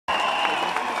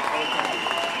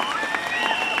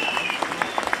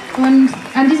Und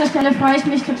an dieser Stelle freue ich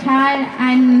mich total,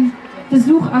 einen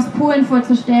Besuch aus Polen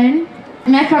vorzustellen.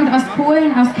 Meg kommt aus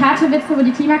Polen, aus Katowice, wo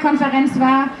die Klimakonferenz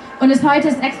war, und ist heute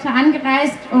extra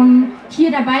angereist, um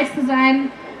hier dabei zu sein.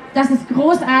 Das ist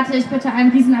großartig. Bitte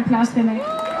einen Riesenapplaus für Meg.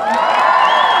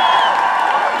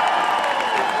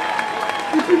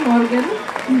 Guten Morgen.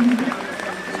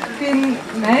 Ich bin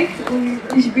Meg und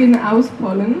ich bin aus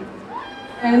Polen.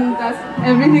 And that's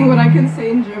everything what I can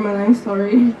say in German, I'm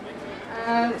sorry.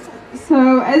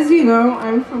 So, as you know,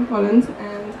 I'm from Poland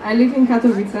and I live in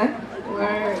Katowice,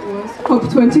 where it was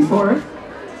COP24.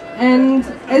 And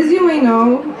as you may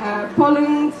know,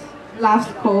 Poland loves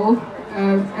coal,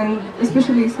 and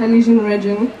especially Silesian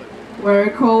region, where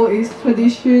coal is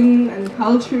tradition and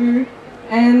culture.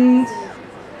 And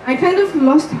I kind of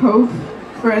lost hope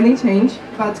for any change,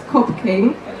 but COP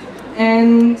came,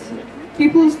 and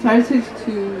people started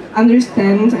to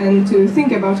understand and to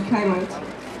think about climate.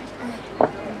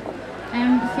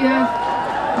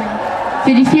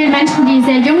 Für die vielen Menschen, die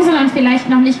sehr jung sind und vielleicht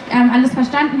noch nicht alles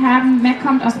verstanden haben, Meg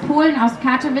kommt aus Polen, aus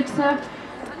Katowice,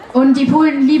 und die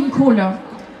Polen lieben Kohle.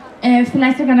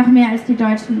 Vielleicht sogar noch mehr als die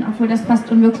Deutschen, obwohl das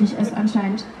fast unmöglich ist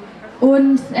anscheinend.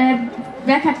 Und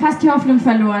Meg hat fast die Hoffnung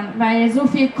verloren, weil so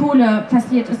viel Kohle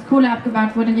passiert ist, Kohle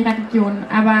abgebaut wurde in ihrer Region.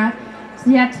 Aber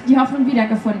sie hat die Hoffnung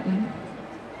wiedergefunden.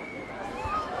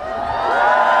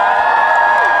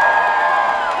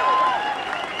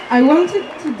 I wanted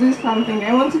to do something.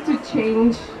 I wanted to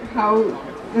change how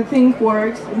the thing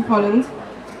works in Poland.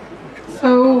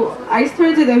 So I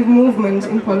started a movement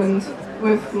in Poland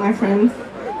with my friends.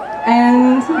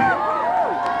 And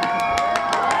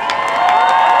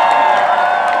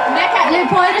Meg hat eine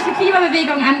polnische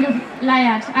Klimabewegung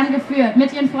angeführt,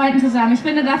 mit ihren Freunden zusammen. Ich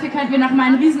finde, dafür könnten wir noch mal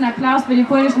einen Riesenapplaus für die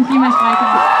polnischen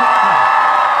Klimastreiker.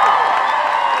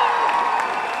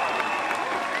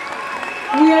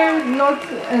 we are not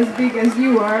as big as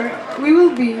you are. We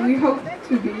will be, we hope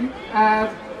to be.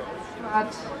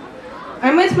 But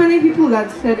I met many people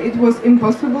that said it was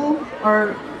impossible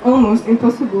or almost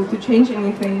impossible to change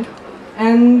anything.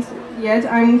 And yet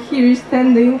I'm here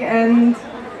standing and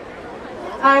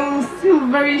I'm still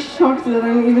very shocked that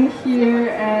I'm even here,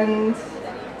 and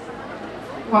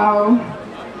wow.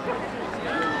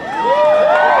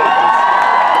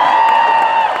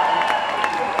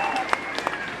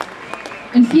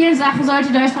 In vielen Sachen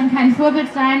sollte Deutschland kein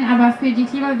Vorbild sein, aber für die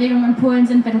Klimabewegung in Polen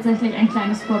sind wir tatsächlich ein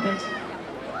kleines Vorbild.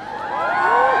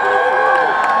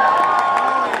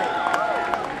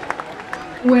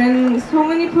 When so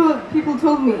many people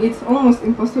told me it's almost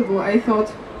impossible, I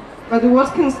thought, but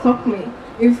what can stop me?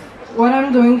 If what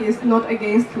I'm doing is not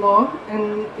against law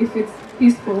and if it's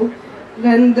peaceful,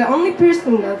 then the only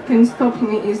person that can stop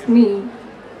me is me.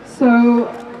 So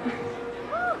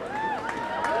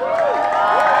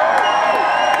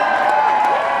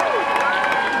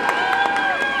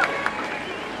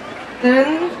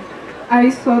then I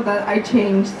saw that I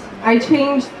changed. I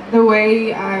changed the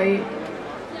way I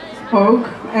spoke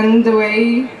and the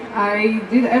way I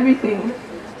did everything.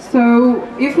 So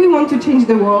if we want to change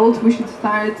the world, we should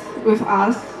start with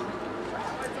us.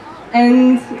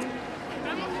 And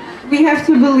we have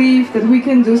to believe that we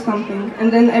can do something,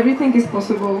 and then everything is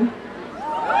possible.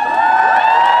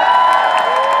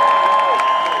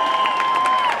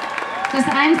 Das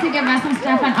Einzige, was uns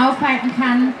davon aufhalten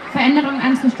kann, Veränderungen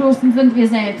anzustoßen, sind wir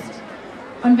selbst.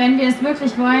 Und wenn wir es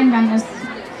wirklich wollen, dann ist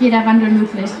jeder Wandel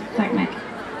möglich, sagt Meg.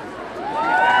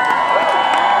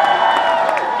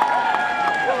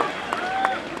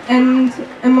 And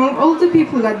among all the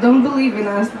people that don't believe in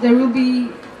us, there will be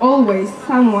always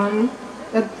someone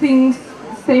that thinks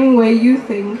the same way you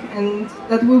think and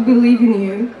that will believe in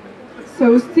you.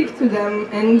 So stick to them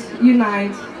and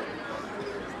unite.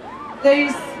 There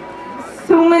is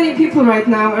so many people right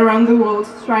now around the world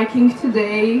striking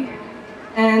today,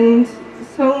 and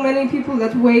so many people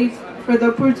that wait for the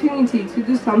opportunity to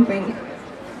do something.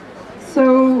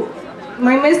 So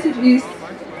my message is,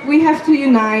 we have to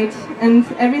unite and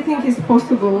everything is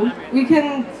possible. We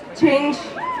can change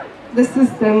the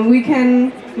system, we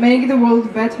can make the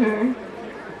world better.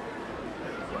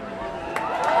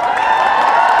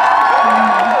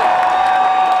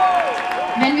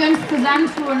 Wenn wir uns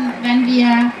zusammentun, wenn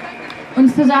wir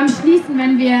uns zusammenschließen,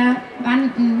 wenn wir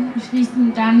Banden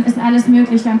schließen, dann ist alles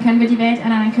möglich, dann können wir die Welt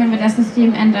ändern, dann können wir das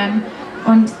System ändern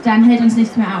und dann hält uns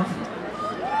nichts mehr auf.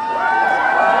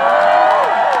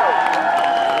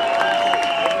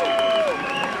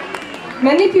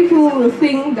 Many people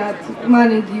think that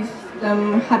money gives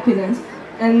them happiness,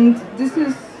 and this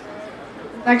is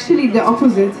actually the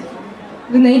opposite.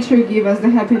 The nature gives us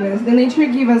the happiness, the nature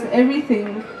gives us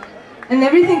everything, and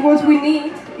everything what we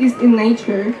need is in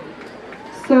nature.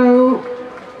 So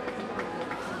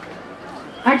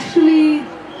actually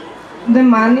the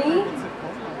money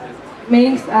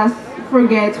makes us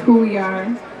forget who we are.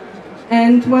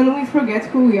 And when we forget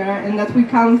who we are and that we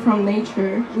come from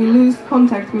nature, we lose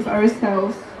contact with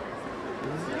ourselves.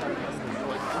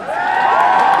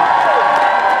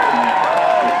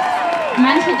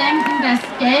 Manche denken, dass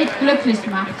Geld glücklich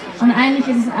macht. Und eigentlich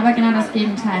ist es aber genau das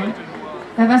Gegenteil.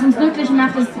 Weil was uns glücklich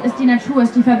macht, ist die Natur,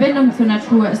 ist die Verbindung zur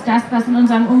Natur, ist das, was in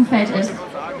unserem Umfeld ist.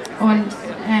 Und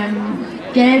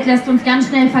Geld lässt uns ganz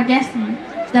schnell vergessen,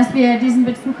 dass wir diesen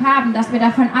Bezug haben, dass wir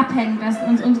davon abhängen, dass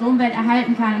uns unsere Umwelt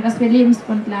erhalten kann und dass wir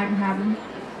Lebensgrundlagen haben.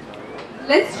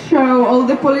 Let's show all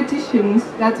the politicians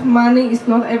that money is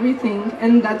not everything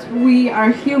and that we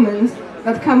are humans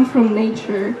that come from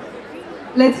nature.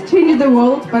 Let's change the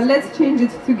world, but let's change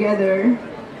it together.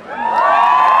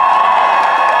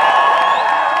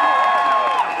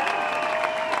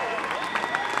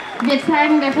 Wir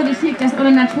zeigen der Politik, dass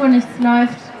ohne Natur nichts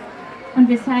läuft. Und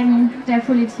wir zeigen der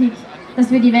Politik, dass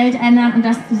wir die Welt ändern und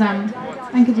das zusammen.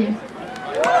 Danke dir.